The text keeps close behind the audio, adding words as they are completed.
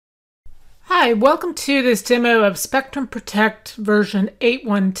Hi, welcome to this demo of Spectrum Protect version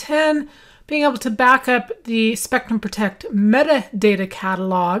 8.1.10, being able to back up the Spectrum Protect metadata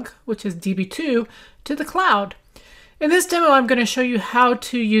catalog, which is DB2, to the cloud. In this demo, I'm going to show you how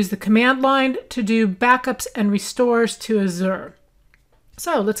to use the command line to do backups and restores to Azure.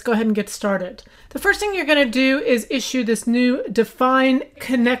 So let's go ahead and get started. The first thing you're going to do is issue this new define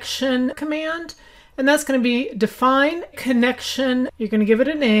connection command, and that's going to be define connection. You're going to give it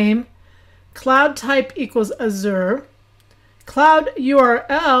a name. Cloud type equals Azure. Cloud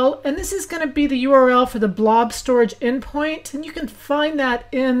URL, and this is going to be the URL for the blob storage endpoint, and you can find that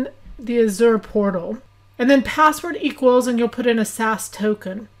in the Azure portal. And then password equals, and you'll put in a SAS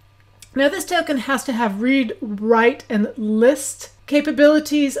token. Now this token has to have read, write, and list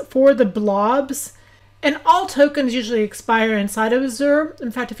capabilities for the blobs, and all tokens usually expire inside of Azure.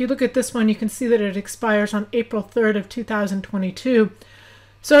 In fact, if you look at this one, you can see that it expires on April 3rd of 2022.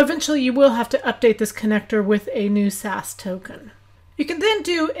 So eventually you will have to update this connector with a new SAS token. You can then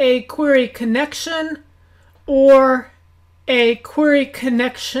do a query connection or a query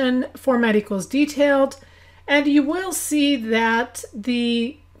connection format equals detailed, and you will see that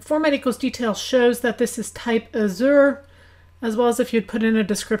the format equals detailed shows that this is type Azure, as well as if you'd put in a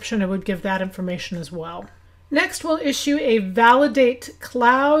description, it would give that information as well. Next, we'll issue a validate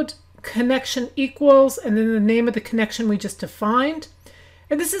cloud connection equals, and then the name of the connection we just defined.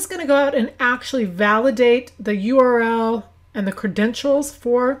 And this is going to go out and actually validate the URL and the credentials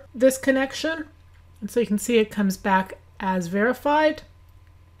for this connection. And so you can see it comes back as verified.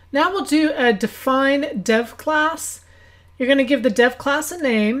 Now we'll do a define dev class. You're going to give the dev class a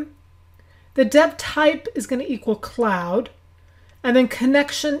name. The dev type is going to equal cloud. And then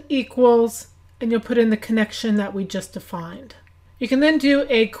connection equals, and you'll put in the connection that we just defined. You can then do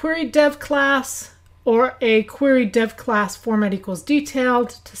a query dev class or a query dev class format equals detailed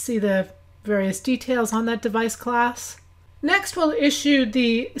to see the various details on that device class. Next, we'll issue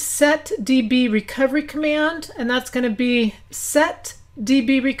the set DB recovery command, and that's going to be set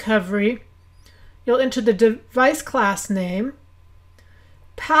DB recovery. You'll enter the device class name,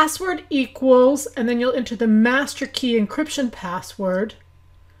 password equals, and then you'll enter the master key encryption password.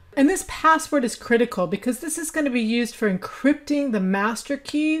 And this password is critical because this is going to be used for encrypting the master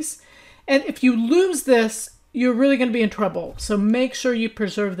keys. And if you lose this, you're really going to be in trouble. So make sure you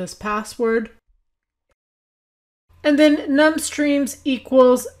preserve this password. And then num streams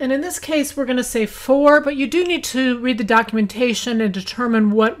equals, and in this case, we're going to say 4, but you do need to read the documentation and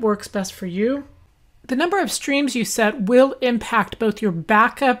determine what works best for you. The number of streams you set will impact both your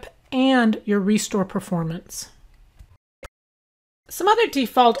backup and your restore performance. Some other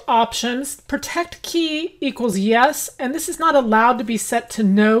default options, protect key equals yes, and this is not allowed to be set to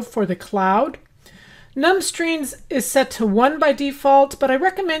no for the cloud. Num streams is set to 1 by default, but I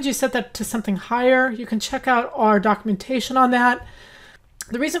recommend you set that to something higher. You can check out our documentation on that.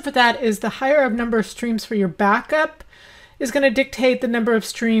 The reason for that is the higher number of streams for your backup is going to dictate the number of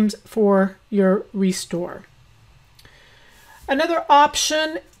streams for your restore. Another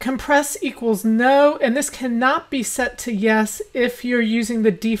option, compress equals no, and this cannot be set to yes if you're using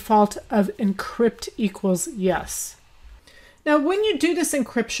the default of encrypt equals yes. Now, when you do this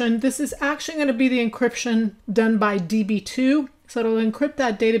encryption, this is actually going to be the encryption done by DB2, so it'll encrypt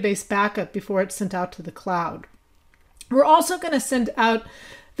that database backup before it's sent out to the cloud. We're also going to send out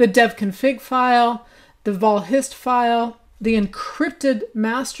the dev config file, the vol.hist file, the encrypted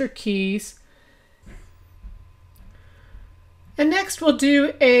master keys. And next we'll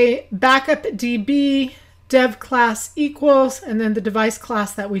do a backup DB dev class equals, and then the device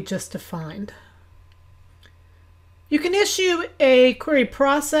class that we just defined. You can issue a query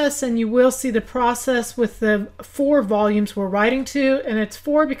process, and you will see the process with the 4 volumes we're writing to, and it's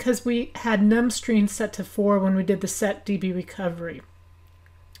 4 because we had num streams set to 4 when we did the set DB recovery.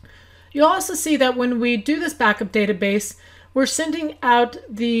 You'll also see that when we do this backup database, we're sending out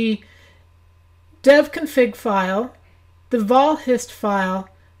the dev config file, the vol.hist file,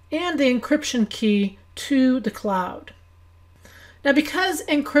 and the encryption key to the cloud. Now, because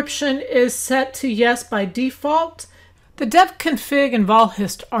encryption is set to yes by default, the dev config and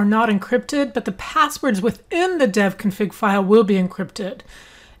vol.hist are not encrypted, but the passwords within the dev config file will be encrypted.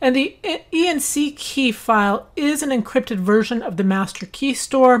 And the ENC key file is an encrypted version of the master key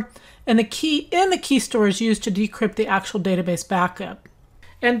store, and the key in the key store is used to decrypt the actual database backup.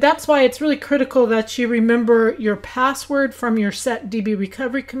 And that's why it's really critical that you remember your password from your set DB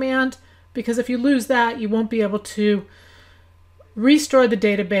recovery command, because if you lose that, you won't be able to restore the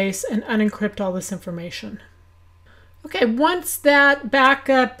database and unencrypt all this information. Okay, once that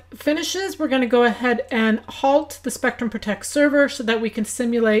backup finishes, we're going to go ahead and halt the Spectrum Protect server so that we can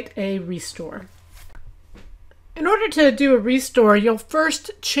simulate a restore. In order to do a restore, you'll first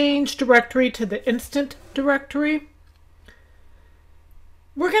change directory to the instant directory.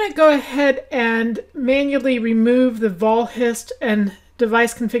 We're going to go ahead and manually remove the vol.hist and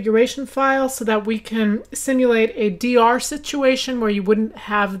device configuration file so that we can simulate a DR situation where you wouldn't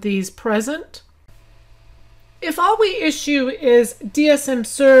have these present. If all we issue is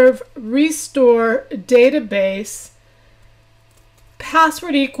dsmserv restore database,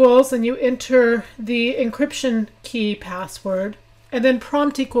 password equals, and you enter the encryption key password, and then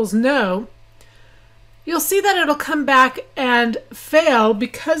prompt equals no, you'll see that it'll come back and fail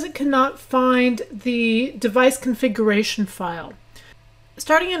because it cannot find the device configuration file.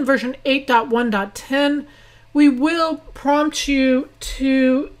 Starting in version 8.1.10, we will prompt you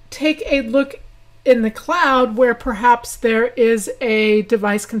to take a look in the cloud where perhaps there is a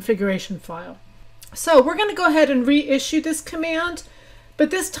device configuration file. So we're going to go ahead and reissue this command,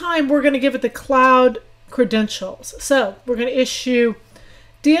 but this time we're going to give it the cloud credentials. So we're going to issue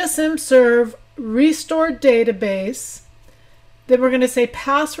dsmserv restore database. Then we're going to say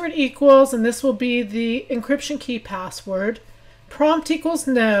password equals, and this will be the encryption key password. Prompt equals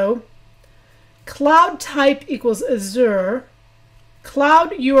no. Cloud type equals Azure.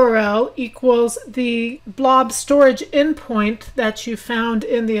 Cloud URL equals the blob storage endpoint that you found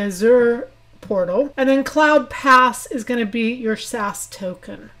in the Azure portal. And then cloud pass is going to be your SaaS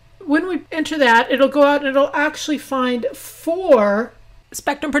token. When we enter that, it'll go out and it'll actually find 4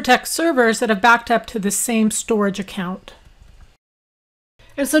 Spectrum Protect servers that have backed up to the same storage account.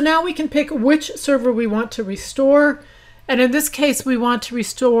 And so now we can pick which server we want to restore. And in this case, we want to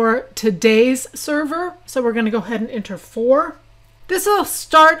restore today's server. So we're going to go ahead and enter 4. This will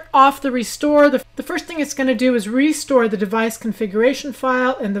start off the restore. The first thing it's going to do is restore the device configuration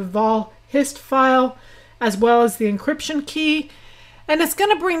file and the vol.hist file, as well as the encryption key. And it's going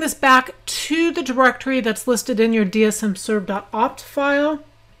to bring this back to the directory that's listed in your dsmserv.opt file.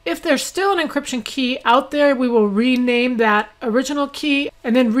 If there's still an encryption key out there, we will rename that original key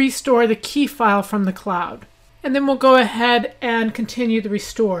and then restore the key file from the cloud. And then we'll go ahead and continue the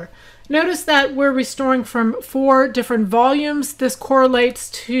restore. Notice that we're restoring from 4 different volumes. This correlates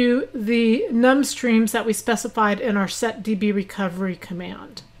to the num streams that we specified in our setDB recovery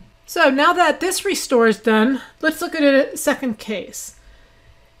command. So now that this restore is done, let's look at a second case.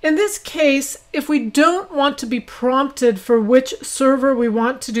 In this case, if we don't want to be prompted for which server we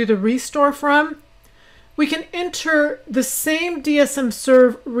want to do the restore from, we can enter the same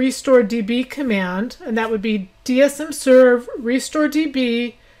dsmserv restore db command, and that would be dsmserv restore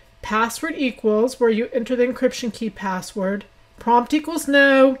db password equals, where you enter the encryption key password, prompt equals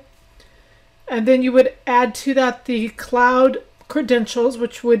no, and then you would add to that the cloud credentials,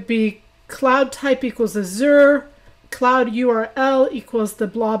 which would be cloud type equals Azure, cloud URL equals the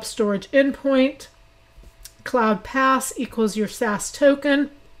blob storage endpoint, cloud pass equals your SaaS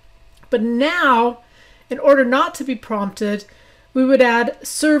token. But now, in order not to be prompted, we would add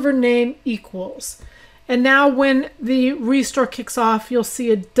server name equals. And now when the restore kicks off, you'll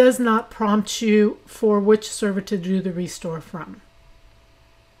see it does not prompt you for which server to do the restore from.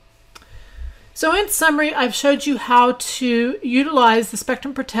 So in summary, I've showed you how to utilize the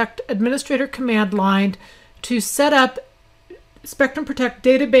Spectrum Protect administrator command line to set up Spectrum Protect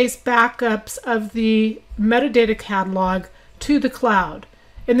database backups of the metadata catalog to the cloud.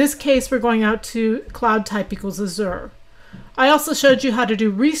 In this case, we're going out to cloud type equals Azure. I also showed you how to do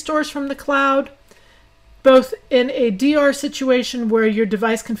restores from the cloud, both in a DR situation where your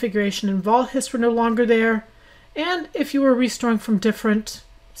device configuration and vol.hist were no longer there, and if you were restoring from different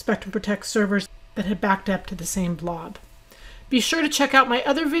Spectrum Protect servers that had backed up to the same blob. Be sure to check out my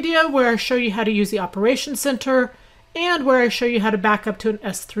other video where I show you how to use the Operations Center and where I show you how to back up to an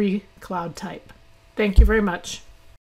S3 cloud type. Thank you very much.